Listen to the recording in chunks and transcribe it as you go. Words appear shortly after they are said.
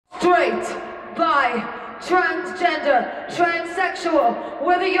straight, bi, transgender, transsexual,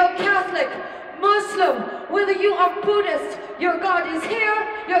 whether you're Catholic, Muslim, whether you are Buddhist, your God is here,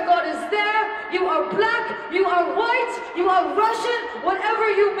 your God is there, you are black, you are white, you are Russian, whatever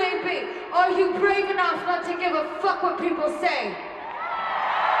you may be. Are you brave enough not to give a fuck what people say?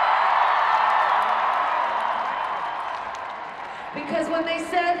 Because when they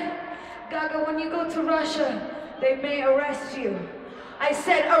said, Gaga, when you go to Russia, they may arrest you. I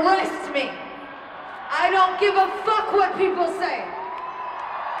said, arrest me. I don't give a fuck what people say.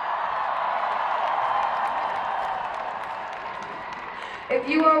 If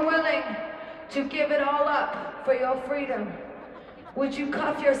you are willing to give it all up for your freedom, would you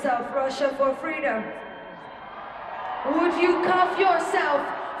cuff yourself, Russia, for freedom? Would you cuff yourself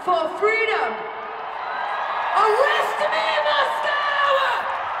for freedom? Arrest me, Moscow!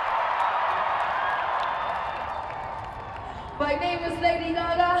 My name is Lady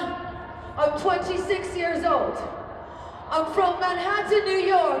Gaga. I'm 26 years old. I'm from Manhattan, New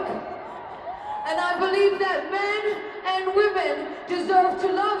York. And I believe that men and women deserve to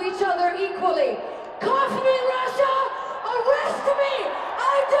love each other equally. Cuff me, Russia! Arrest me!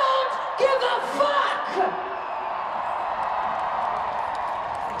 I don't give a fuck!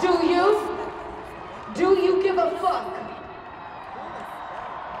 Do you? Do you give a fuck?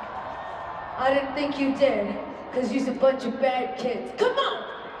 I didn't think you did, because you're a bunch of bad kids. Come on!